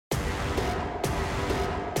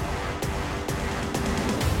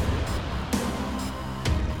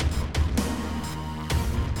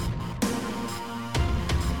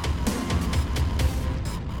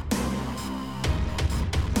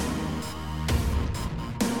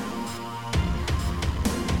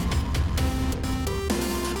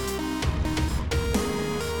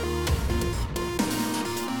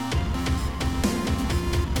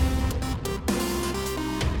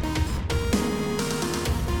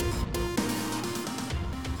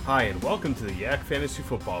Hi, and welcome to the Yak Fantasy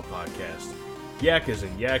Football Podcast. Yak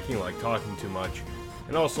isn't yakking like talking too much,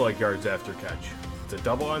 and also like yards after catch. It's a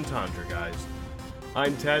double entendre, guys.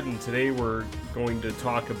 I'm Ted, and today we're going to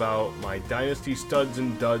talk about my Dynasty studs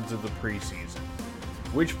and duds of the preseason.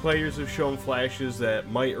 Which players have shown flashes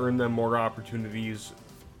that might earn them more opportunities,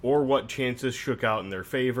 or what chances shook out in their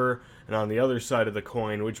favor, and on the other side of the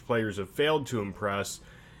coin, which players have failed to impress,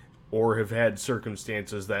 or have had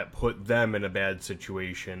circumstances that put them in a bad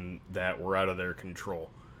situation that were out of their control.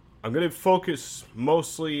 I'm going to focus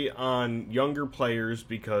mostly on younger players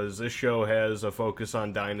because this show has a focus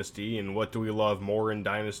on Dynasty, and what do we love more in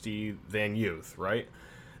Dynasty than youth, right?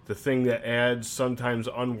 The thing that adds sometimes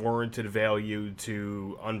unwarranted value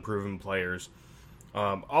to unproven players.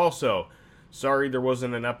 Also, sorry there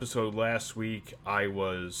wasn't an episode last week. I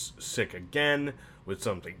was sick again with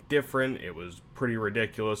something different. It was pretty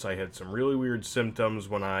ridiculous. I had some really weird symptoms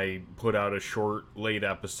when I put out a short, late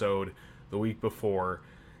episode the week before.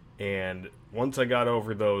 And once I got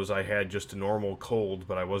over those, I had just a normal cold,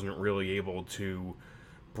 but I wasn't really able to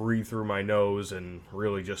breathe through my nose and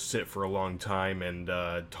really just sit for a long time and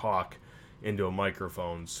talk into a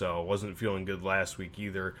microphone. So I wasn't feeling good last week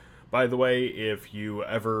either. By the way, if you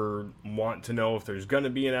ever want to know if there's going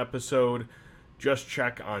to be an episode, just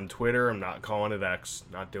check on Twitter. I'm not calling it X,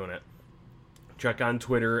 not doing it. Check on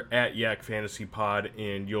Twitter at Yak Fantasy Pod,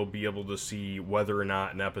 and you'll be able to see whether or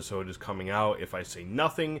not an episode is coming out. If I say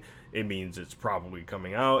nothing, it means it's probably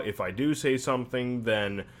coming out. If I do say something,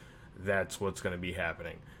 then that's what's going to be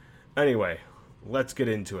happening. Anyway, let's get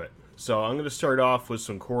into it. So I'm going to start off with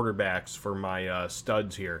some quarterbacks for my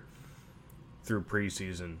studs here through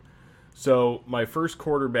preseason. So my first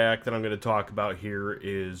quarterback that I'm going to talk about here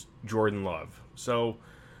is Jordan Love. So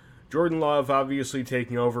Jordan Love obviously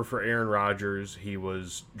taking over for Aaron Rodgers. He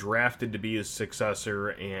was drafted to be his successor,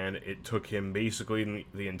 and it took him basically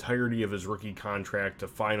the entirety of his rookie contract to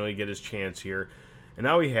finally get his chance here. And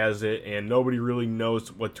now he has it, and nobody really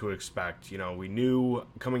knows what to expect. You know, we knew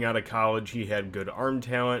coming out of college he had good arm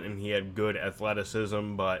talent and he had good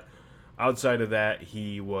athleticism, but outside of that,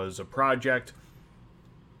 he was a project.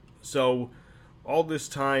 So all this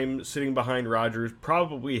time sitting behind Rodgers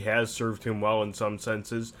probably has served him well in some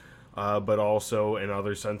senses, but also in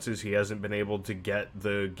other senses he hasn't been able to get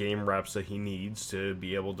the game reps that he needs to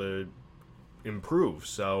be able to improve.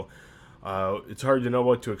 So it's hard to know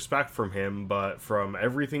what to expect from him, but from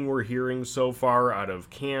everything we're hearing so far out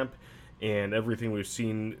of camp and everything we've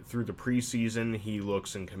seen through the preseason, he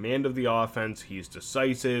looks in command of the offense. He's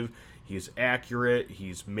decisive, he's accurate,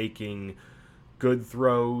 he's making good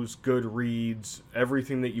throws, good reads,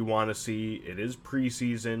 everything that you want to see. It is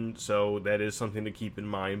preseason, so that is something to keep in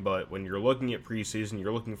mind, but when you're looking at preseason,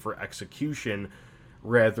 you're looking for execution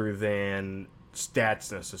rather than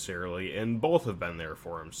stats necessarily, and both have been there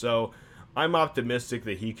for him. So I'm optimistic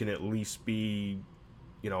that he can at least be,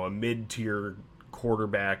 a mid-tier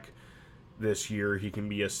quarterback this year. He can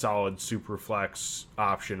be a solid super flex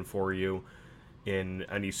option for you in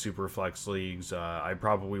any super flex leagues. I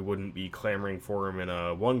probably wouldn't be clamoring for him in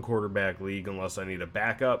a one quarterback league unless I need a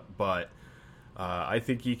backup, but I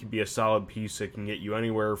think he could be a solid piece that can get you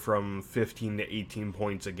anywhere from 15 to 18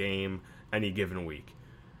 points a game any given week.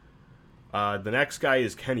 The next guy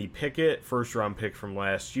is Kenny Pickett, first round pick from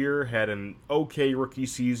last year, had an okay rookie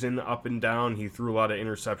season up and down. He threw a lot of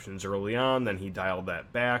interceptions early on, then he dialed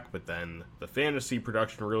that back, but then the fantasy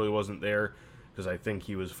production really wasn't there, because I think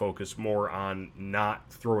he was focused more on not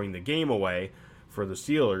throwing the game away for the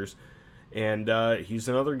Steelers. And he's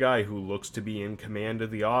another guy who looks to be in command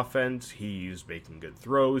of the offense. He's making good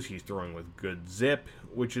throws. He's throwing with good zip,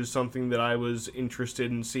 which is something that I was interested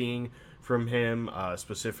in seeing from him,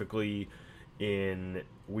 specifically in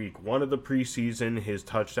week 1 of the preseason, his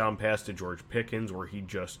touchdown pass to George Pickens, where he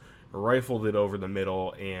just rifled it over the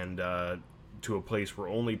middle and to a place where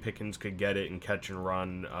only Pickens could get it and catch and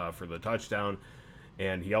run for the touchdown.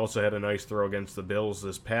 And he also had a nice throw against the Bills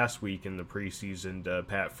this past week in the preseason to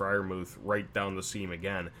Pat Freiermuth right down the seam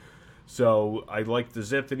again. So I like the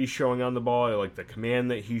zip that he's showing on the ball. I like the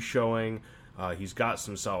command that he's showing. He's got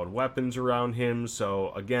some solid weapons around him.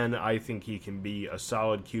 So again, I think he can be a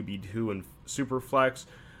solid QB2 in Superflex.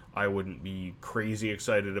 I wouldn't be crazy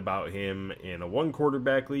excited about him in a one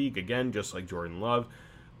quarterback league, again, just like Jordan Love.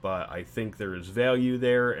 But I think there is value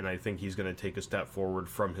there, and I think he's going to take a step forward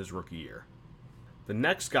from his rookie year. The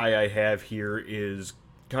next guy I have here is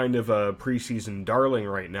kind of a preseason darling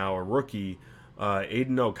right now, a rookie,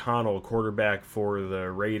 Aiden O'Connell, quarterback for the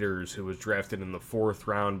Raiders, who was drafted in the 4th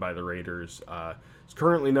round by the Raiders. He's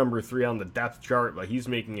currently number 3 on the depth chart, but he's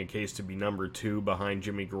making a case to be number 2 behind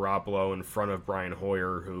Jimmy Garoppolo in front of Brian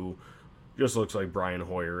Hoyer, who just looks like Brian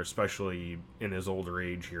Hoyer, especially in his older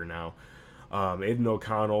age here now. Aiden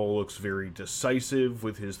O'Connell looks very decisive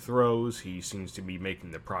with his throws. He seems to be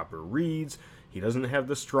making the proper reads. He doesn't have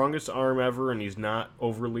the strongest arm ever, and he's not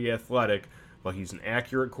overly athletic, but he's an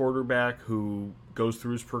accurate quarterback who goes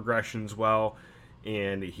through his progressions well,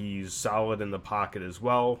 and he's solid in the pocket as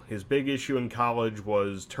well. His big issue in college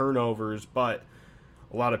was turnovers, but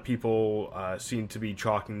a lot of people seem to be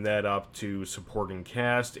chalking that up to supporting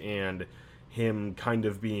cast and him kind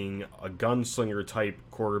of being a gunslinger type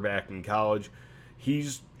quarterback in college.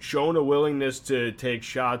 He's shown a willingness to take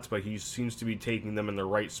shots, but he seems to be taking them in the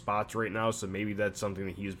right spots right now, so maybe that's something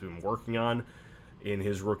that he's been working on in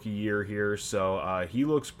his rookie year here. So he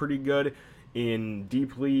looks pretty good in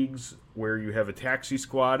deep leagues where you have a taxi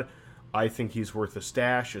squad. I think he's worth a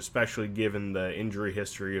stash, especially given the injury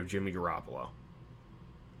history of Jimmy Garoppolo.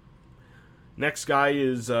 Next guy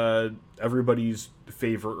is everybody's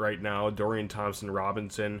favorite right now, Dorian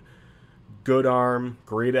Thompson-Robinson. Good arm,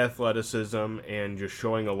 great athleticism, and just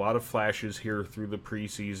showing a lot of flashes here through the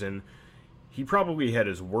preseason. He probably had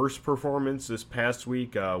his worst performance this past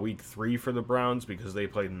week, week 3 for the Browns, because they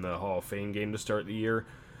played in the Hall of Fame game to start the year.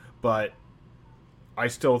 But I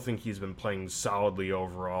still think he's been playing solidly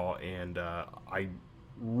overall, and I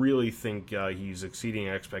really think he's exceeding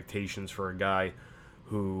expectations for a guy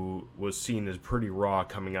who was seen as pretty raw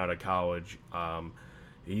coming out of college.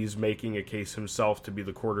 He's making a case himself to be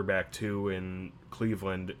the quarterback, too, in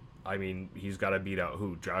Cleveland. I mean, he's got to beat out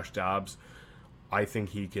who? Josh Dobbs. I think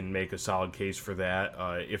he can make a solid case for that.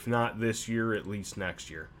 If not this year, at least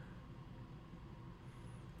next year.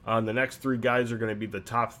 The next 3 guys are going to be the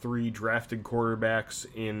top 3 drafted quarterbacks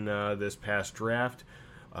in this past draft.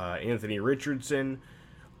 Anthony Richardson.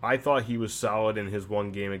 I thought he was solid in his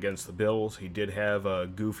one game against the Bills. He did have a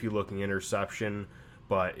goofy-looking interception,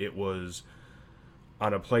 but it was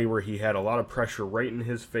on a play where he had a lot of pressure right in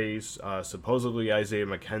his face. Supposedly Isaiah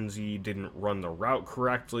McKenzie didn't run the route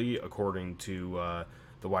correctly, according to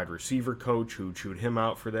the wide receiver coach who chewed him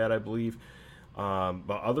out for that, I believe.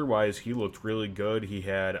 But otherwise, he looked really good. He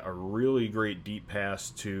had a really great deep pass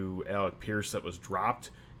to Alec Pierce that was dropped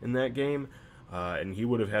in that game. And he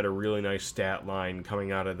would have had a really nice stat line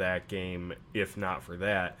coming out of that game if not for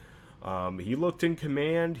that. He looked in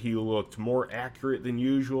command. He looked more accurate than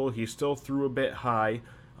usual. He still threw a bit high,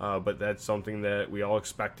 but that's something that we all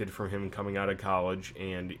expected from him coming out of college.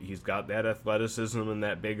 And he's got that athleticism and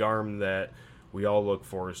that big arm that we all look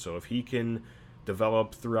for. So if he can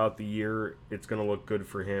develop throughout the year, it's going to look good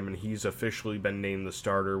for him. And he's officially been named the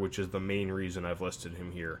starter, which is the main reason I've listed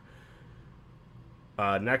him here.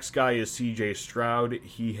 Next guy is C.J. Stroud.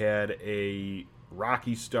 He had a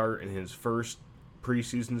rocky start in his first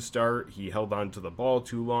preseason start. He held on to the ball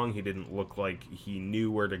too long. He didn't look like he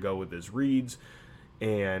knew where to go with his reads.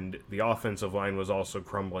 And the offensive line was also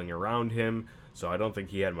crumbling around him, so I don't think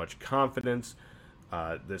he had much confidence.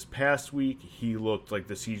 This past week, he looked like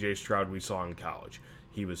the C.J. Stroud we saw in college.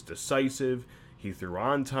 He was decisive. He threw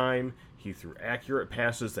on time. He threw accurate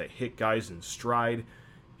passes that hit guys in stride.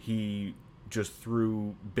 He just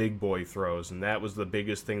threw big boy throws, and that was the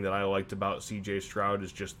biggest thing that I liked about C.J. Stroud,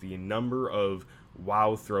 is just the number of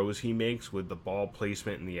wow throws he makes with the ball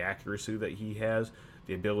placement and the accuracy that he has,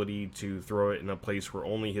 the ability to throw it in a place where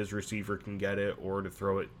only his receiver can get it, or to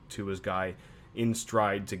throw it to his guy in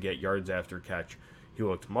stride to get yards after catch. He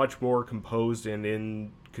looked much more composed and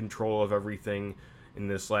in control of everything in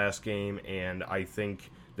this last game, and I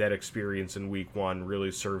think that experience in week 1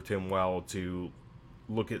 really served him well to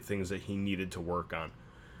look at things that he needed to work on.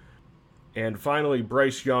 And finally,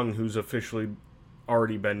 Bryce Young, who's officially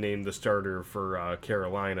already been named the starter for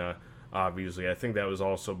Carolina, obviously. I think that was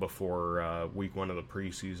also before week 1 of the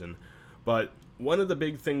preseason. But one of the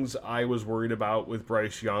big things I was worried about with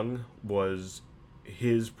Bryce Young was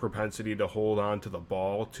his propensity to hold on to the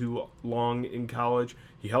ball too long in college.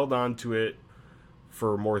 He held on to it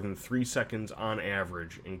for more than 3 seconds on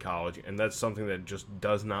average in college, and that's something that just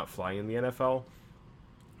does not fly in the NFL.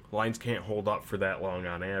 Lines can't hold up for that long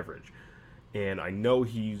on average. And I know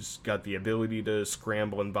he's got the ability to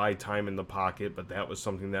scramble and buy time in the pocket, but that was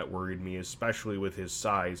something that worried me, especially with his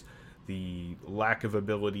size. The lack of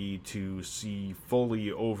ability to see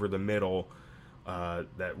fully over the middle,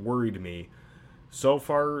 that worried me. So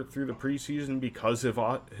far through the preseason, because of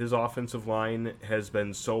his offensive line has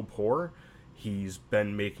been so poor, he's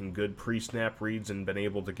been making good pre-snap reads and been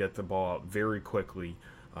able to get the ball out very quickly.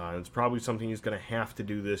 It's probably something he's going to have to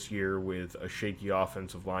do this year with a shaky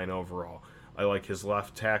offensive line overall. I like his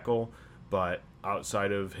left tackle, but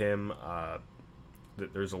outside of him,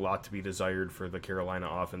 there's a lot to be desired for the Carolina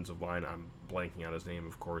offensive line. I'm blanking on his name,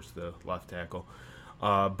 of course, the left tackle.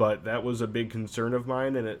 But that was a big concern of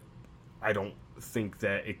mine, and I don't think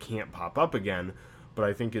that it can't pop up again, but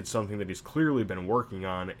I think it's something that he's clearly been working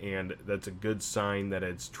on, and that's a good sign that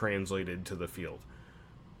it's translated to the field.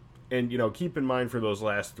 And, keep in mind for those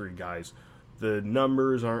last three guys, the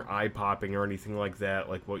numbers aren't eye-popping or anything like that,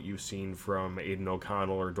 like what you've seen from Aiden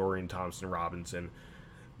O'Connell or Dorian Thompson-Robinson.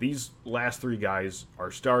 These last three guys are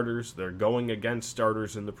starters. They're going against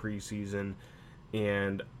starters in the preseason,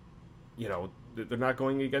 and, they're not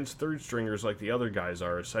going against third stringers like the other guys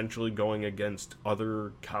are, essentially going against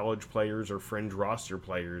other college players or fringe roster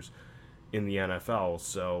players in the NFL.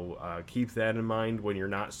 So keep that in mind when you're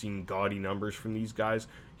not seeing gaudy numbers from these guys.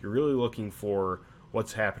 You're really looking for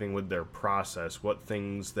what's happening with their process, what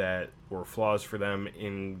things that were flaws for them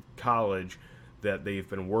in college that they've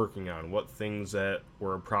been working on, what things that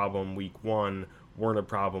were a problem week 1 weren't a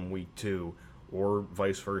problem week 2, or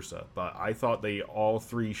vice versa. But I thought they all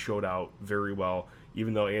three showed out very well.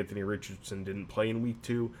 Even though Anthony Richardson didn't play in week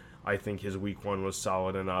 2, I think his week 1 was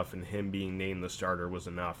solid enough, and him being named the starter was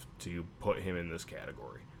enough to put him in this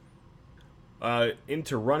category.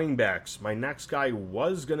 Into running backs, my next guy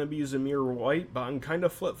was going to be Zamir White, but I'm kind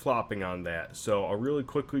of flip-flopping on that. So I'll really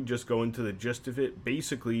quickly just go into the gist of it.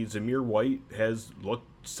 Basically, Zamir White has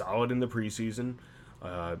looked solid in the preseason.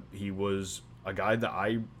 He was a guy that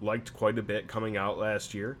I liked quite a bit coming out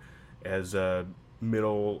last year as a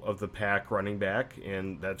middle-of-the-pack running back,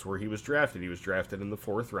 and that's where he was drafted. He was drafted in the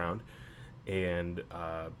 4th round, and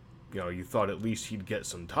you thought at least he'd get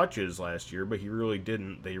some touches last year, but he really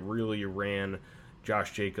didn't. They really ran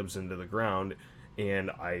Josh Jacobs into the ground,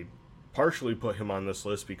 and I partially put him on this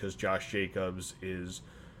list because Josh Jacobs is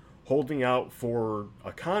holding out for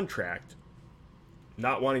a contract,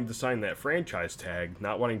 not wanting to sign that franchise tag,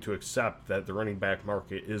 not wanting to accept that the running back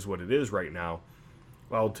market is what it is right now.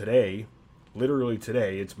 Well, today, literally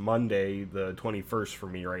today, it's Monday the 21st for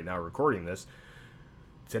me right now recording this.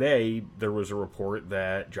 Today, there was a report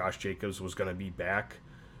that Josh Jacobs was going to be back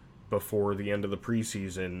before the end of the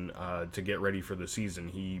preseason to get ready for the season.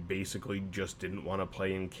 He basically just didn't want to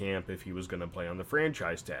play in camp if he was going to play on the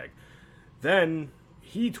franchise tag. Then,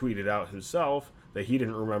 he tweeted out himself that he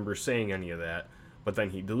didn't remember saying any of that, but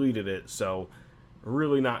then he deleted it, so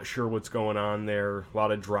really not sure what's going on there. A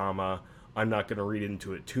lot of drama. I'm not going to read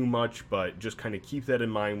into it too much, but just kind of keep that in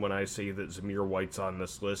mind when I say that Zamir White's on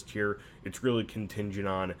this list here. It's really contingent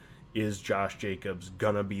on, is Josh Jacobs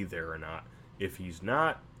going to be there or not? If he's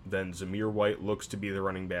not, then Zamir White looks to be the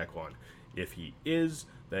running back one. If he is,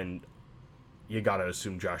 then you got to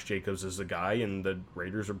assume Josh Jacobs is the guy, and the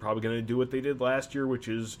Raiders are probably going to do what they did last year, which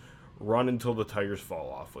is run until the tires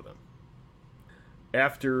fall off with him.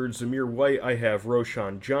 After Zamir White, I have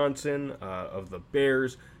Roschon Johnson of the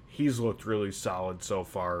Bears. He's looked really solid so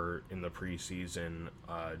far in the preseason.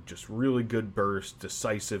 Just really good burst,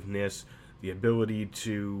 decisiveness, the ability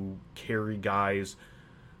to carry guys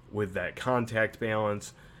with that contact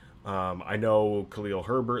balance. I know Khalil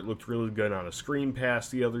Herbert looked really good on a screen pass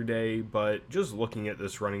the other day, but just looking at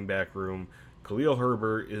this running back room, Khalil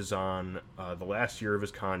Herbert is on the last year of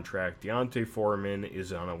his contract. Deontay Foreman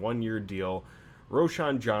is on a 1-year deal.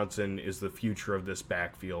 Roschon Johnson is the future of this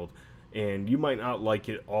backfield. And you might not like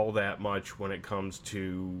it all that much when it comes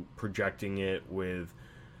to projecting it with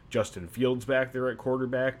Justin Fields back there at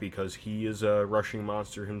quarterback because he is a rushing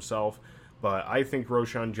monster himself. But I think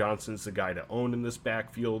Roschon Johnson's the guy to own in this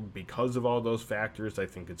backfield because of all those factors. I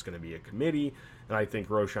think it's going to be a committee, and I think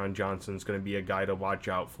Roschon Johnson's going to be a guy to watch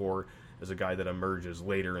out for as a guy that emerges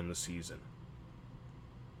later in the season.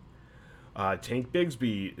 Tank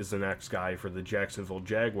Bigsby is the next guy for the Jacksonville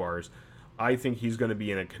Jaguars. I think he's going to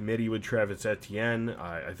be in a committee with Travis Etienne.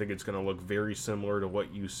 I think it's going to look very similar to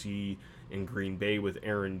what you see in Green Bay with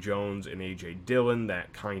Aaron Jones and A.J. Dillon,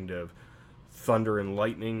 that kind of thunder and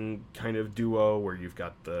lightning kind of duo where you've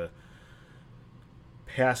got the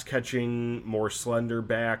pass-catching, more slender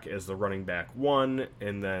back as the running back 1,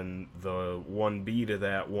 and then the 1B to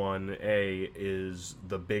that 1A is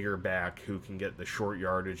the bigger back who can get the short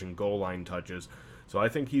yardage and goal line touches. So I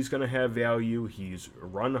think he's going to have value. He's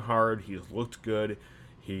run hard. He's looked good.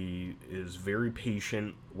 He is very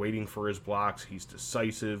patient, waiting for his blocks. He's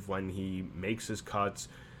decisive when he makes his cuts,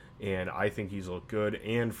 and I think he's looked good.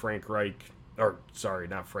 And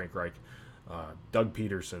Doug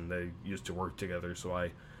Peterson, they used to work together, so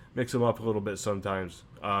I mix them up a little bit sometimes,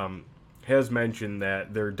 has mentioned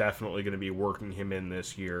that they're definitely going to be working him in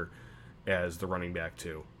this year as the running back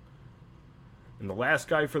too. And the last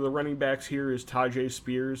guy for the running backs here is Tajay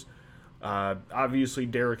Spears. Obviously,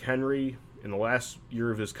 Derrick Henry, in the last year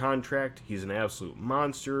of his contract, he's an absolute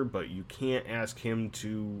monster, but you can't ask him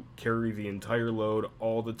to carry the entire load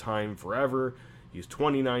all the time forever. He's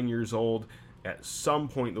 29 years old. At some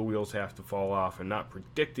point, the wheels have to fall off. I'm not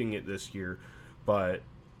predicting it this year, but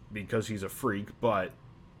because he's a freak, but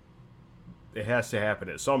it has to happen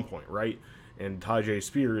at some point, right? And Tyjae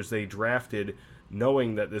Spears, they drafted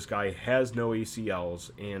knowing that this guy has no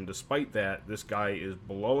ACLs, and despite that, this guy is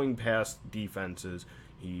blowing past defenses.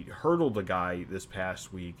 He hurdled a guy this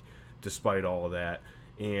past week despite all of that,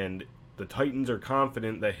 and the Titans are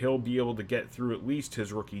confident that he'll be able to get through at least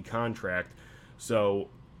his rookie contract. So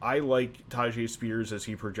I like Tyjae Spears as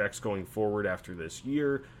he projects going forward after this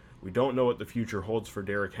year. We don't know what the future holds for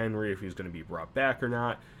Derrick Henry, if he's going to be brought back or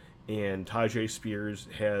not, and Tyjae Spears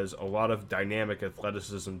has a lot of dynamic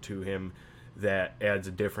athleticism to him that adds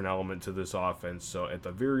a different element to this offense. So at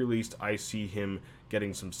the very least, I see him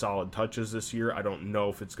getting some solid touches this year. I don't know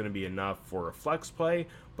if it's going to be enough for a flex play,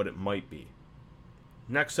 but it might be.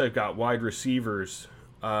 Next, I've got wide receivers.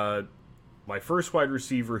 My first wide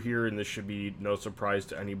receiver here, and this should be no surprise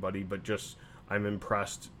to anybody, but just I'm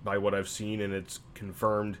impressed by what I've seen, and it's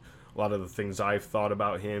confirmed a lot of the things I've thought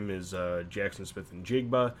about him, is Jackson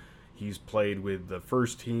Smith-Njigba. He's played with the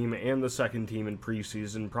first team and the second team in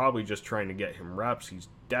preseason, probably just trying to get him reps. He's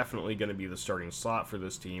definitely going to be the starting slot for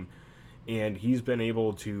this team, and he's been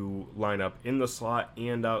able to line up in the slot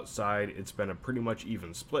and outside. It's been a pretty much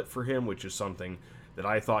even split for him, which is something that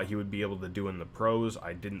I thought he would be able to do in the pros.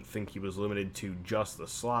 I didn't think he was limited to just the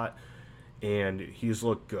slot, and he's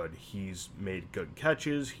looked good. He's made good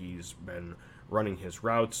catches. He's been running his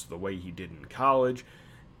routes the way he did in college,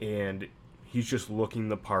 and he's just looking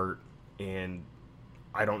the part. And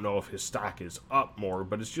I don't know if his stock is up more,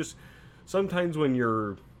 but it's just sometimes when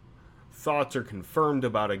your thoughts are confirmed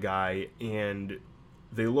about a guy and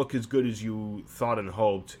they look as good as you thought and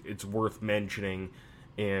hoped, it's worth mentioning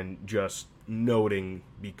and just noting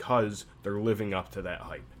because they're living up to that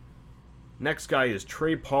hype. Next guy is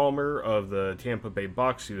Trey Palmer of the Tampa Bay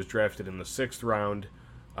Bucks. He was drafted in the 6th round.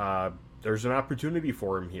 There's an opportunity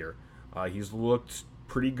for him here. He's looked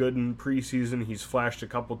pretty good in preseason. He's flashed a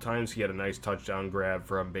couple times. He had a nice touchdown grab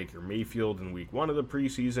from Baker Mayfield in week 1 of the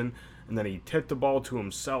preseason, and then he tipped the ball to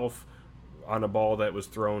himself on a ball that was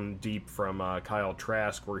thrown deep from Kyle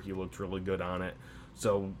Trask, where he looked really good on it.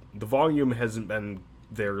 So the volume hasn't been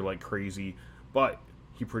there like crazy, but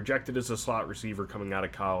he projected as a slot receiver coming out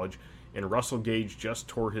of college, and Russell Gage just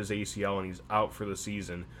tore his ACL and he's out for the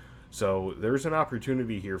season. So there's an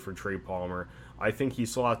opportunity here for Trey Palmer. I think he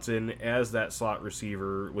slots in as that slot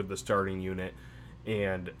receiver with the starting unit,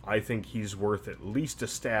 and I think he's worth at least a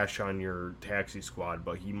stash on your taxi squad,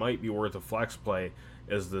 but he might be worth a flex play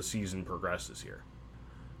as the season progresses here.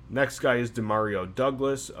 Next guy is Demario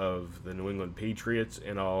Douglas of the New England Patriots,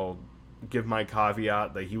 and I'll give my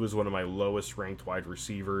caveat that he was one of my lowest ranked wide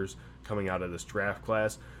receivers coming out of this draft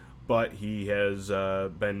class, but he has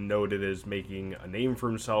been noted as making a name for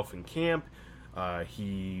himself in camp.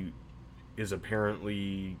 He is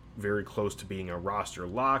apparently very close to being a roster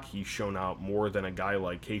lock. He's shown out more than a guy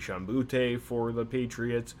like Kayshon Boutte for the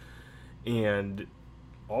Patriots. And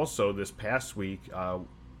also this past week,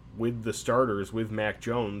 with the starters, with Mac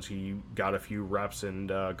Jones, he got a few reps and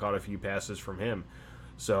caught a few passes from him.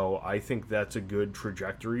 So I think that's a good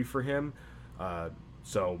trajectory for him.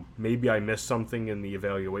 So maybe I missed something in the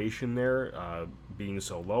evaluation there, being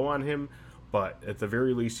so low on him. But at the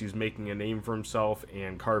very least, he's making a name for himself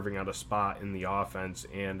and carving out a spot in the offense.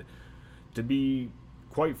 And to be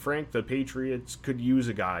quite frank, the Patriots could use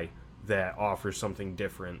a guy that offers something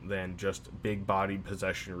different than just big-bodied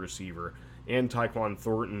possession receiver. And Tyquan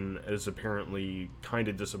Thornton is apparently kind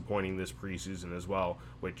of disappointing this preseason as well,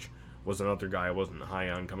 which was another guy I wasn't high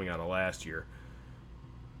on coming out of last year.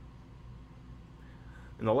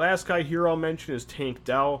 And the last guy here I'll mention is Tank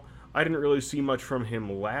Dell. I didn't really see much from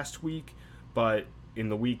him last week, but in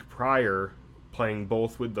the week prior, playing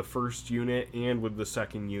both with the first unit and with the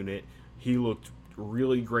second unit, he looked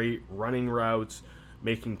really great, running routes,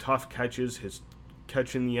 making tough catches. His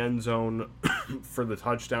catch in the end zone for the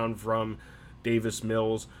touchdown from Davis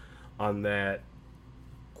Mills on that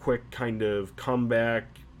quick kind of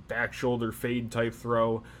comeback, back shoulder fade type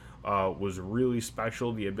throw was really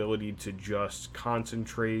special. The ability to just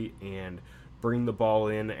concentrate and bring the ball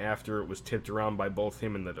in after it was tipped around by both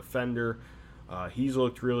him and the defender. He's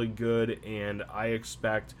looked really good, and I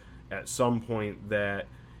expect at some point that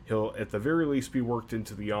he'll at the very least be worked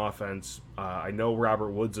into the offense. I know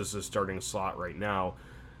Robert Woods is the starting slot right now,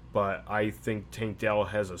 but I think Tank Dell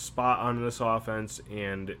has a spot on this offense,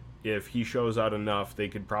 and if he shows out enough, they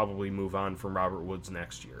could probably move on from Robert Woods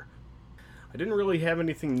next year. I didn't really have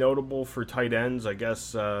anything notable for tight ends. I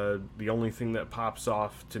guess the only thing that pops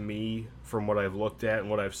off to me from what I've looked at and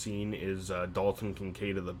what I've seen is Dalton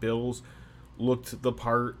Kincaid of the Bills. looked the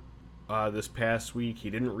part this past week. He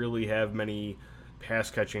didn't really have many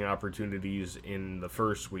pass catching opportunities in the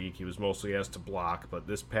first week. He was mostly asked to block, but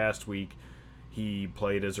this past week he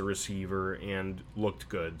played as a receiver and looked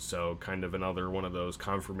good. So kind of another one of those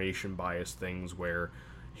confirmation bias things where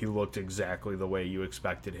he looked exactly the way you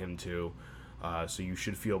expected him to. So you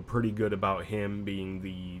should feel pretty good about him being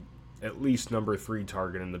the at least number 3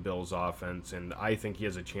 target in the Bills offense, and I think he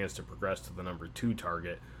has a chance to progress to the number 2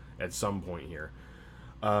 target at some point here.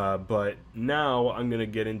 But now I'm going to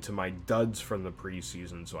get into my duds from the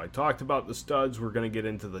preseason. So I talked about the studs. We're going to get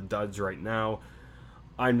into the duds right now.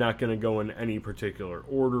 I'm not going to go in any particular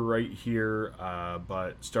order right here,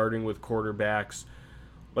 but starting with quarterbacks,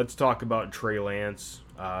 let's talk about Trey Lance.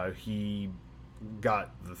 He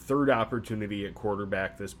got the 3rd opportunity at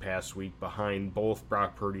quarterback this past week behind both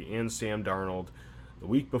Brock Purdy and Sam Darnold. The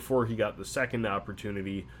week before he got the 2nd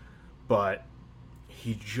opportunity, but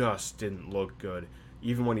he just didn't look good.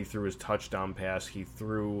 Even when he threw his touchdown pass, he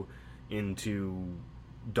threw into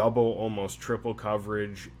double, almost triple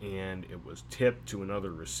coverage, and it was tipped to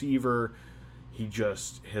another receiver. He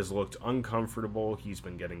just has looked uncomfortable. He's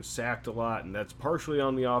been getting sacked a lot, and that's partially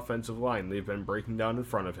on the offensive line. They've been breaking down in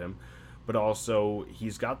front of him, but also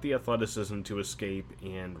he's got the athleticism to escape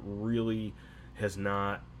and really has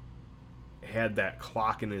not had that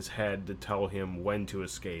clock in his head to tell him when to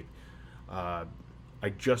escape. I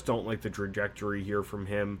just don't like the trajectory here from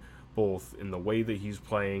him, both in the way that he's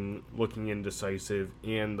playing, looking indecisive,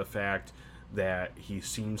 and the fact that he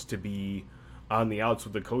seems to be on the outs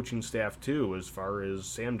with the coaching staff too, as far as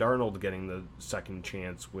Sam Darnold getting the second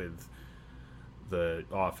chance with the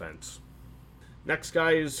offense. Next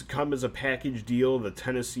guys come as a package deal, the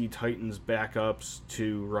Tennessee Titans backups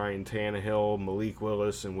to Ryan Tannehill, Malik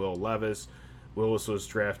Willis, and Will Levis. Willis was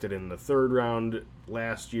drafted in the 3rd round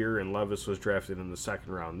last year, and Levis was drafted in the 2nd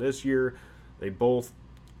round this year. They both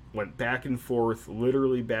went back and forth,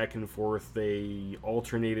 literally back and forth. They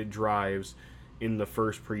alternated drives in the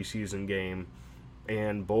first preseason game,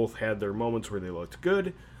 and both had their moments where they looked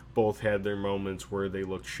good, both had their moments where they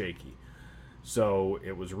looked shaky. So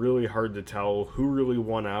it was really hard to tell who really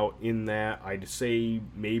won out in that. I'd say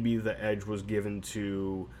maybe the edge was given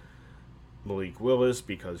to Malik Willis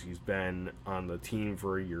because he's been on the team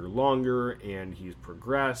for a year longer and he's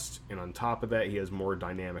progressed, and on top of that he has more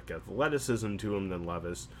dynamic athleticism to him than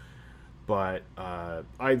Levis. But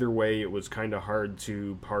either way, it was kind of hard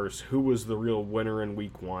to parse who was the real winner in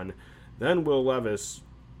week 1. Then Will Levis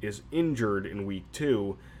is injured in week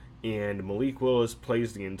 2, and Malik Willis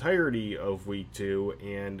plays the entirety of week 2,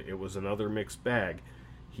 and it was another mixed bag.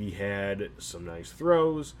 He had some nice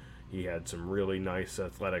throws. He had some really nice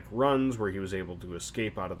athletic runs where he was able to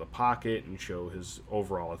escape out of the pocket and show his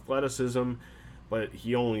overall athleticism, but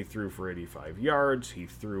he only threw for 85 yards. He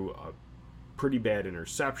threw a pretty bad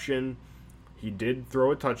interception. He did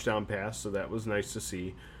throw a touchdown pass, so that was nice to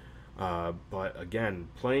see. But again,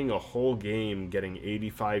 playing a whole game, getting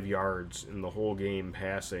 85 yards in the whole game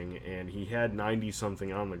passing, and he had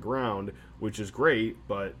 90-something on the ground, which is great,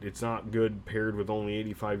 but it's not good paired with only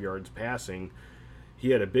 85 yards passing. He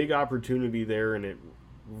had a big opportunity there, and it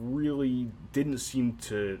really didn't seem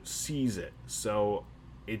to seize it. So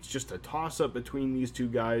it's just a toss-up between these two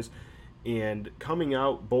guys. And coming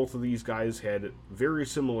out, both of these guys had very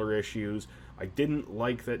similar issues. I didn't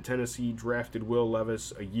like that Tennessee drafted Will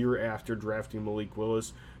Levis a year after drafting Malik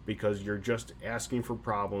Willis, because you're just asking for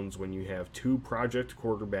problems when you have 2 project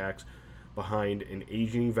quarterbacks behind an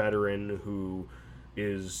aging veteran who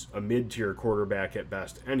is a mid-tier quarterback at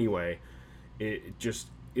best anyway. It just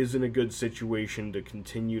isn't a good situation to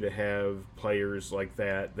continue to have players like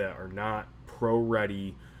that are not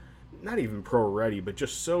pro-ready, not even pro-ready, but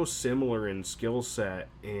just so similar in skill set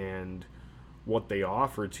and what they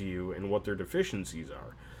offer to you and what their deficiencies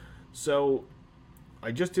are. So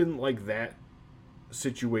I just didn't like that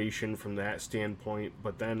situation from that standpoint.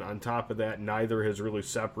 But then on top of that, neither has really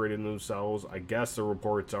separated themselves. I guess the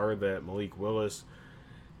reports are that Malik Willis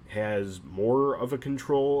has more of a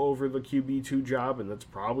control over the QB2 job, and that's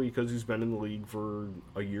probably because he's been in the league for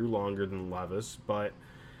a year longer than Levis. But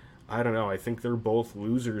I don't know. I think they're both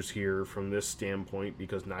losers here from this standpoint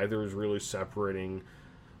because neither is really separating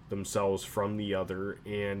themselves from the other,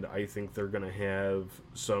 and I think they're going to have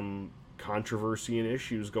some controversy and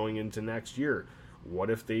issues going into next year. What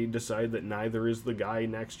if they decide that neither is the guy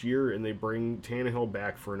next year and they bring Tannehill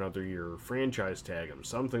back for another year, or franchise tag him,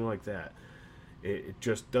 something like that? It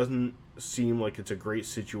just doesn't seem like it's a great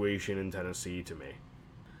situation in Tennessee to me.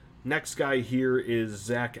 Next guy here is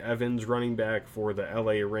Zach Evans, running back for the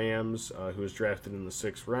LA Rams, who was drafted in the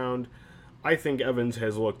 6th round. I think Evans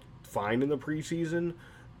has looked fine in the preseason,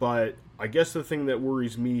 but I guess the thing that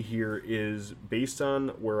worries me here is based on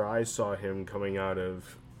where I saw him coming out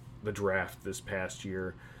of the draft this past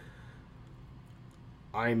year,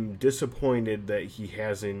 I'm disappointed that he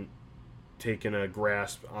hasn't taken a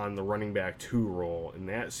grasp on the running back 2 role, and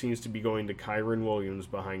that seems to be going to Kyron Williams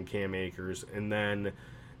behind Cam Akers, and then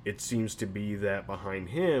it seems to be that behind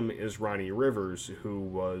him is Ronnie Rivers, who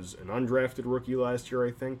was an undrafted rookie last year,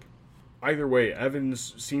 I think. Either way,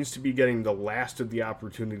 Evans seems to be getting the last of the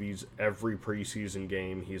opportunities every preseason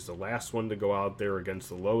game. He's the last one to go out there against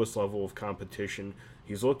the lowest level of competition.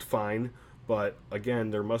 He's looked fine, but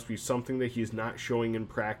again, there must be something that he's not showing in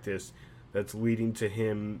practice that's leading to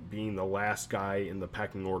him being the last guy in the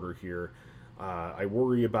pecking order here. I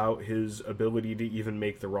worry about his ability to even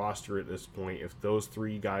make the roster at this point. If those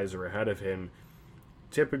 3 guys are ahead of him,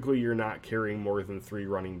 typically you're not carrying more than 3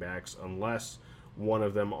 running backs unless one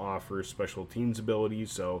of them offers special teams ability,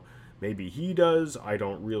 so maybe he does. I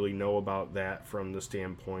don't really know about that from the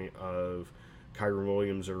standpoint of Kyron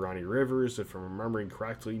Williams or Ronnie Rivers. If I'm remembering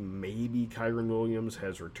correctly, maybe Kyron Williams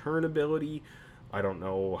has return ability. I don't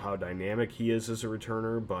know how dynamic he is as a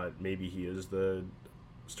returner, but maybe he is the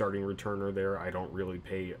starting returner there. I don't really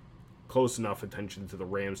pay close enough attention to the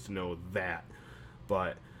Rams to know that.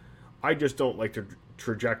 But I just don't like the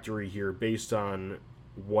trajectory here based on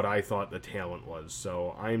what I thought the talent was.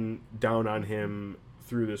 So I'm down on him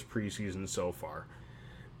through this preseason so far.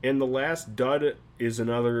 And the last dud is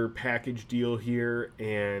another package deal here,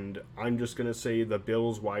 and I'm just going to say the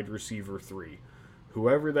Bills wide receiver 3.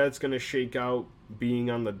 Whoever that's going to shake out being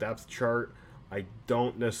on the depth chart, I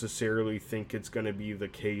don't necessarily think it's going to be the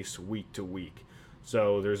case week to week.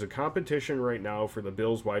 So there's a competition right now for the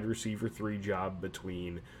Bills wide receiver 3 job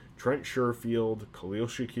between Trent Sherfield, Khalil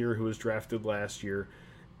Shakir, who was drafted last year,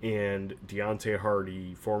 and Deontay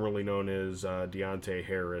Hardy, formerly known as Deontay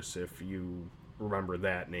Harris, if you remember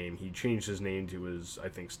that name. He changed his name to his, I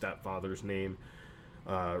think, stepfather's name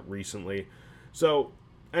recently. So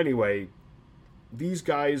anyway, these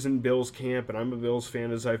guys in Bills camp, and I'm a Bills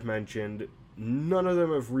fan as I've mentioned, none of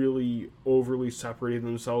them have really overly separated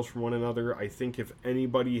themselves from one another. I think if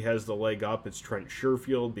anybody has the leg up, it's Trent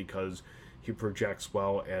Sherfield because he projects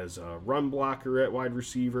well as a run blocker at wide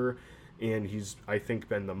receiver, and he's, I think,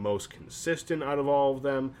 been the most consistent out of all of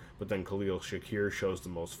them. But then Khalil Shakir shows the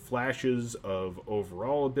most flashes of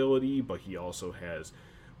overall ability, but he also has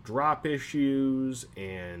drop issues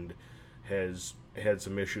and has had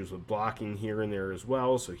some issues with blocking here and there as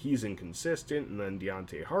well, so he's inconsistent. And then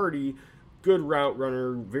Deontay Hardy, good route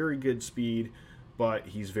runner, very good speed, but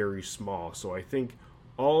he's very small. So I think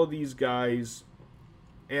all of these guys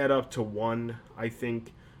add up to 1, I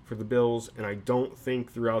think, for the Bills, and I don't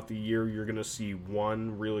think throughout the year you're going to see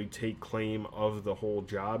one really take claim of the whole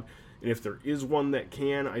job. And if there is one that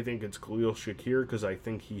can, I think it's Khalil Shakir, because I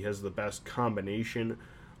think he has the best combination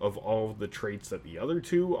of all of the traits that the other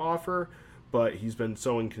 2 offer, but he's been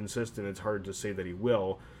so inconsistent it's hard to say that he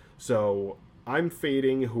will. So I'm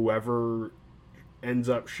fading whoever ends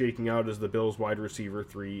up shaking out as the Bills wide receiver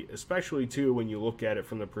 3, especially too when you look at it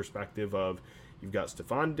from the perspective of you've got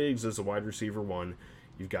Stephon Diggs as a wide receiver 1,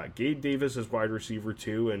 you've got Gabe Davis as wide receiver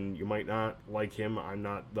 2, and you might not like him. I'm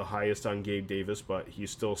not the highest on Gabe Davis, but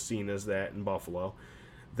he's still seen as that in Buffalo.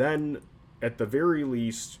 Then at the very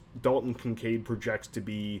least, Dalton Kincaid projects to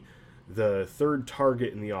be the 3rd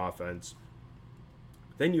target in the offense.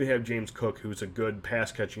 Then you have James Cook, who's a good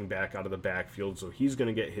pass-catching back out of the backfield, so he's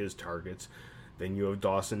going to get his targets. Then you have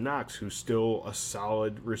Dawson Knox, who's still a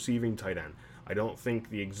solid receiving tight end. I don't think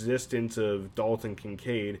the existence of Dalton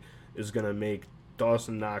Kincaid is going to make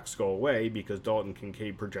Dawson Knox go away, because Dalton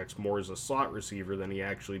Kincaid projects more as a slot receiver than he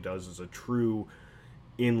actually does as a true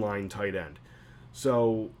inline tight end.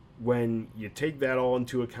 So when you take that all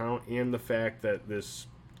into account and the fact that this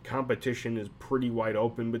competition is pretty wide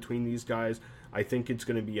open between these guys, I think it's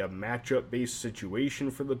going to be a matchup-based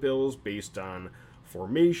situation for the Bills based on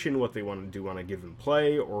formation, what they want to do on a given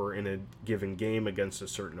play or in a given game against a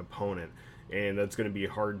certain opponent. And that's going to be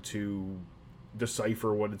hard to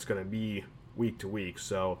decipher what it's going to be week to week.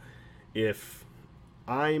 So if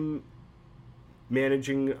I'm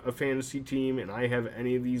managing a fantasy team and I have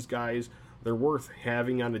any of these guys, they're worth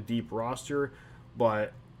having on a deep roster,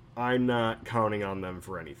 but I'm not counting on them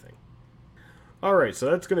for anything. Alright, so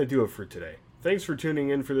that's going to do it for today. Thanks for tuning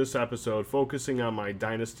in for this episode, focusing on my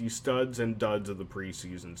Dynasty studs and duds of the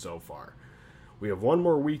preseason so far. We have one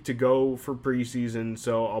more week to go for preseason,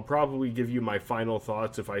 so I'll probably give you my final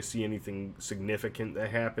thoughts if I see anything significant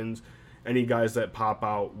that happens, any guys that pop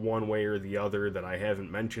out one way or the other that I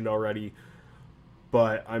haven't mentioned already,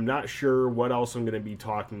 but I'm not sure what else I'm going to be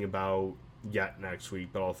talking about yet next week,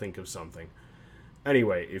 but I'll think of something.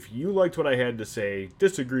 Anyway, if you liked what I had to say,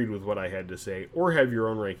 disagreed with what I had to say, or have your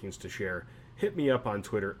own rankings to share, hit me up on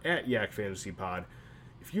Twitter at YakFantasyPod.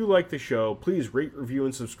 If you like the show, please rate, review,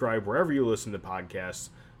 and subscribe wherever you listen to podcasts.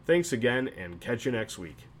 Thanks again, and catch you next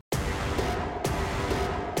week.